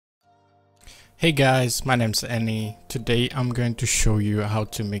Hey guys, my name's Annie. Today I'm going to show you how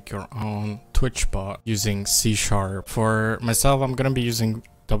to make your own Twitch bot using C#. For myself, I'm gonna be using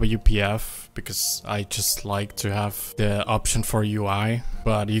WPF because I just like to have the option for UI,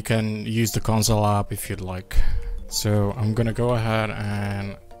 but you can use the console app if you'd like. So I'm gonna go ahead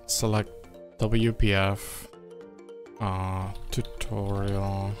and select WPF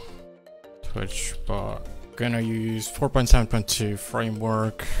tutorial Twitch bot. Gonna use 4.7.2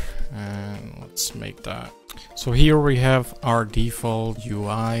 framework, and let's make that. So here we have our default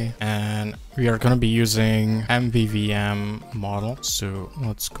UI, and we are gonna be using MVVM model. So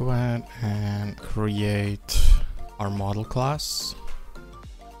let's go ahead and create our model class.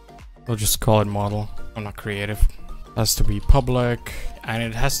 We'll just call it model. I'm not creative. It has to be public, and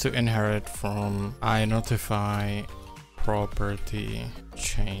it has to inherit from iNotify property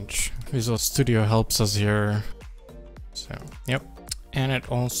change. Visual Studio helps us here. So yep, and it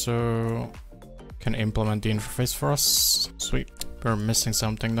also can implement the interface for us. Sweet. We're missing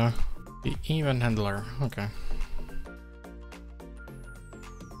something though. The event handler. Okay.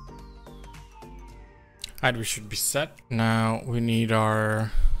 Alright, we should be set. Now we need the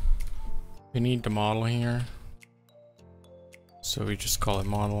model here. So we just call it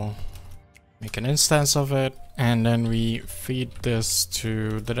model. Make an instance of it, and then we feed this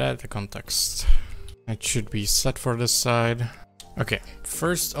to the data context. It should be set for this side. Okay,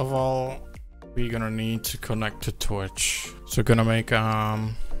 first of all, we're gonna need to connect to Twitch. So we're gonna make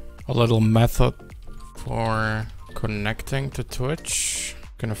a little method for connecting to Twitch.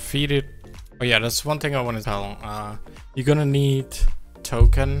 Gonna feed it. Oh yeah, that's one thing I want to tell. You're gonna need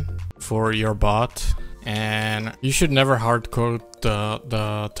token for your bot, and you should never hard code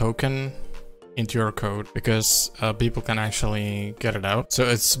the token into your code because people can actually get it out. So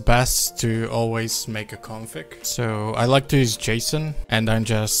it's best to always make a config. So I like to use JSON and then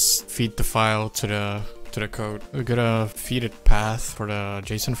just feed the file to the code. We're gonna feed it path for the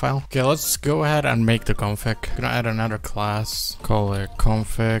JSON file. Okay, let's go ahead and make the config. Gonna add another class, call it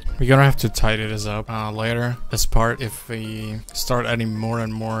config. We're gonna have to tidy this up later. This part, if we start adding more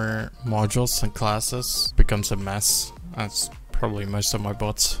and more modules and classes, it becomes a mess. That's probably most of my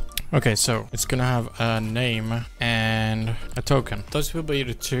bots. Okay, so it's gonna have a name and a token. Those will be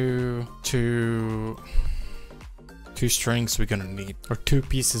the two strings we're gonna need, or two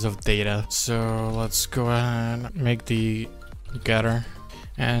pieces of data. So let's go ahead and make the getter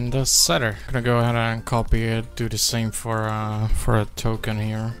and the setter. Gonna go ahead and copy it. Do the same for a token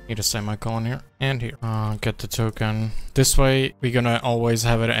here. Need a semicolon here and here. Get the token. This way we're gonna always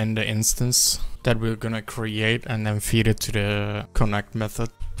have it in the instance that we're gonna create and then feed it to the connect method.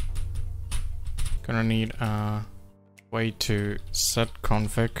 Gonna need a way to set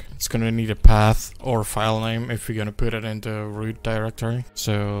config. It's gonna need a path or file name if we're gonna put it into root directory.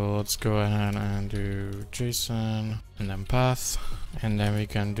 So let's go ahead and do JSON and then path, and then we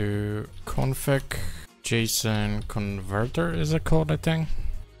can do config JSON converter is it called, I think,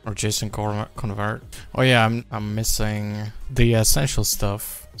 or JSON convert. Oh yeah, I'm missing the essential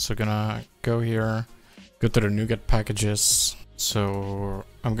stuff. So gonna go here, go to the NuGet packages. So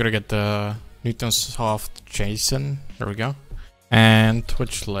I'm gonna get the Newtonsoft JSON, there we go, and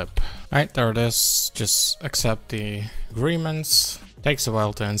Twitchlib. Alright, there it is. Just accept the agreements. Takes a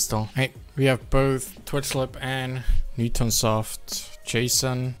while to install. Hey, we have both Twitchlib and Newtonsoft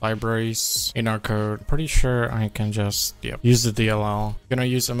JSON libraries in our code. Pretty sure I can just use the DLL. Gonna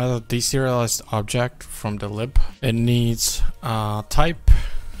use a method deserialized object from the lib. It needs a type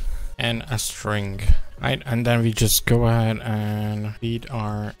and a string. Right, and then we just go ahead and feed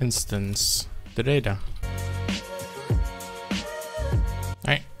our instance the data.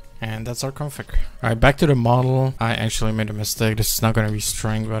 Right, and that's our config. Alright, back to the model. I actually made a mistake. This is not going to be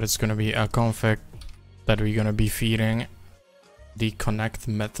string, but it's going to be a config that we're going to be feeding the connect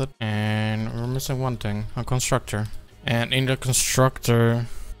method. And we're missing one thing, a constructor. And in the constructor,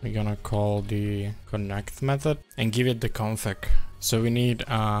 we're going to call the connect method and give it the config. So we need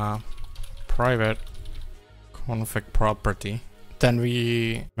a private config property. Then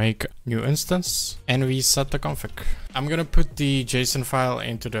we make new instance and we set the config. I'm gonna put the JSON file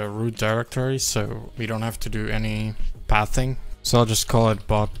into the root directory so we don't have to do any pathing. So I'll just call it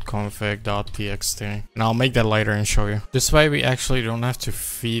botconfig.txt, and I'll make that later and show you. This way we actually don't have to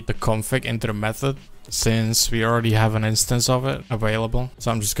feed the config into the method since we already have an instance of it available. So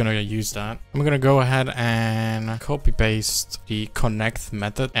I'm just gonna use that. I'm gonna go ahead and copy paste the connect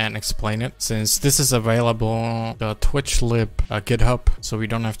method and explain it, since this is available the Twitchlib Github, so we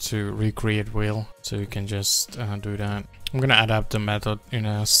don't have to recreate wheel. So you can just do that. I'm gonna adapt the method in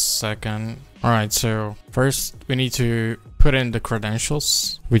a second. Alright, so first we need to put in the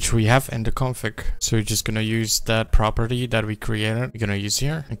credentials, which we have in the config. So we're just gonna use that property that we created. We're gonna use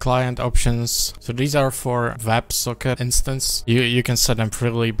here. And client options. So these are for WebSocket instance. You can set them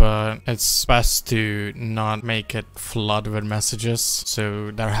freely, but it's best to not make it flood with messages.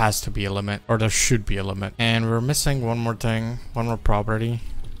 So there has to be a limit, or there should be a limit. And we're missing one more thing, one more property,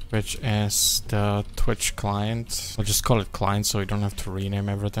 which is the Twitch client. I'll just call it client so we don't have to rename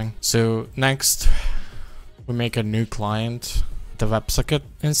everything. So next, we make a new client, the WebSocket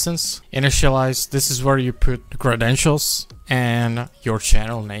instance. Initialize, this is where you put the credentials and your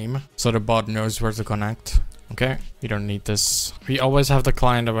channel name so the bot knows where to connect. Okay, we don't need this. We always have the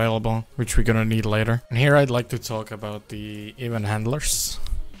client available, which we're gonna need later. And here I'd like to talk about the event handlers,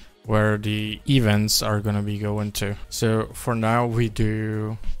 where the events are gonna be going to. So for now we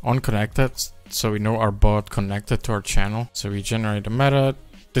do unconnected, so we know our bot connected to our channel. So we generate a method.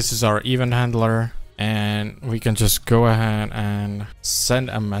 This is our event handler, and we can just go ahead and send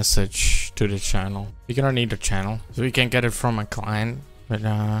a message to the channel. We're gonna need a channel, so we can get it from a client. But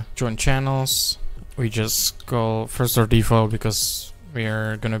join channels, we just go first our default because we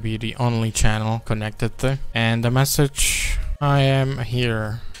are gonna be the only channel connected to. And the message, I am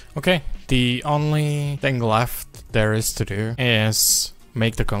here. Okay, the only thing left there is to do is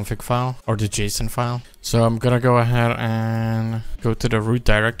make the config file or the JSON file. So I'm gonna go ahead and go to the root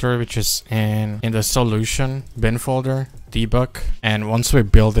directory, which is in the solution bin folder, debug. And once we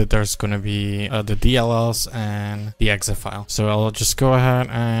build it, there's gonna be the DLLs and the exe file. So I'll just go ahead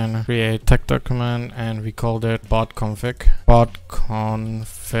and create tech document, and we called it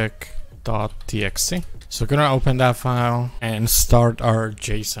botconfig.txt. So we're gonna open that file and start our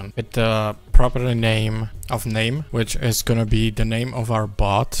JSON with the property name of name, which is gonna be the name of our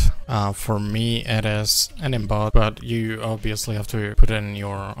bot. For me it is an bot, but you obviously have to put in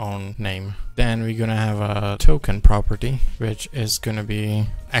your own name. Then we're gonna have a token property, which is gonna be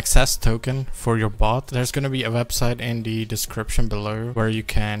access token for your bot. There's gonna be a website in the description below where you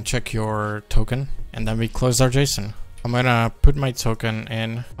can check your token, and then we close our JSON. I'm gonna put my token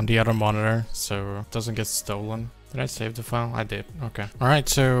in on the other monitor so it doesn't get stolen. Did I save the file? I did. Okay. Alright,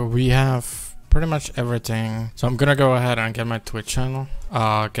 so we have pretty much everything. So I'm gonna go ahead and get my Twitch channel.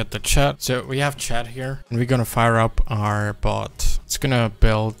 Get the chat. So we have chat here, and we're gonna fire up our bot. It's gonna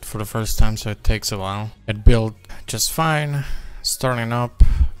build for the first time, so it takes a while. It built just fine. Starting up.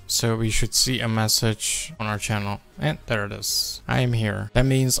 So we should see a message on our channel, and there it is. I am here. That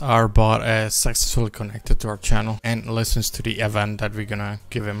means our bot is successfully connected to our channel and listens to the event that we're gonna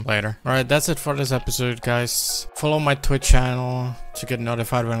give him later. Alright, that's it for this episode, guys. Follow my Twitch channel to get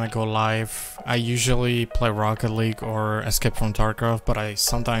notified when I go live. I usually play Rocket League or Escape from Tarkov, but I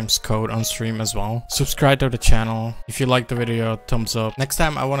sometimes code on stream as well. Subscribe to the channel. If you liked the video, thumbs up. Next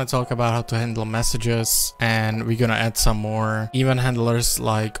time I want to talk about how to handle messages, and we're gonna add some more event handlers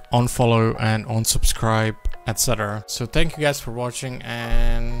like unfollow and unsubscribe, etc. So thank you guys for watching,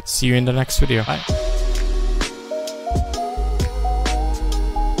 and see you in the next video. Bye.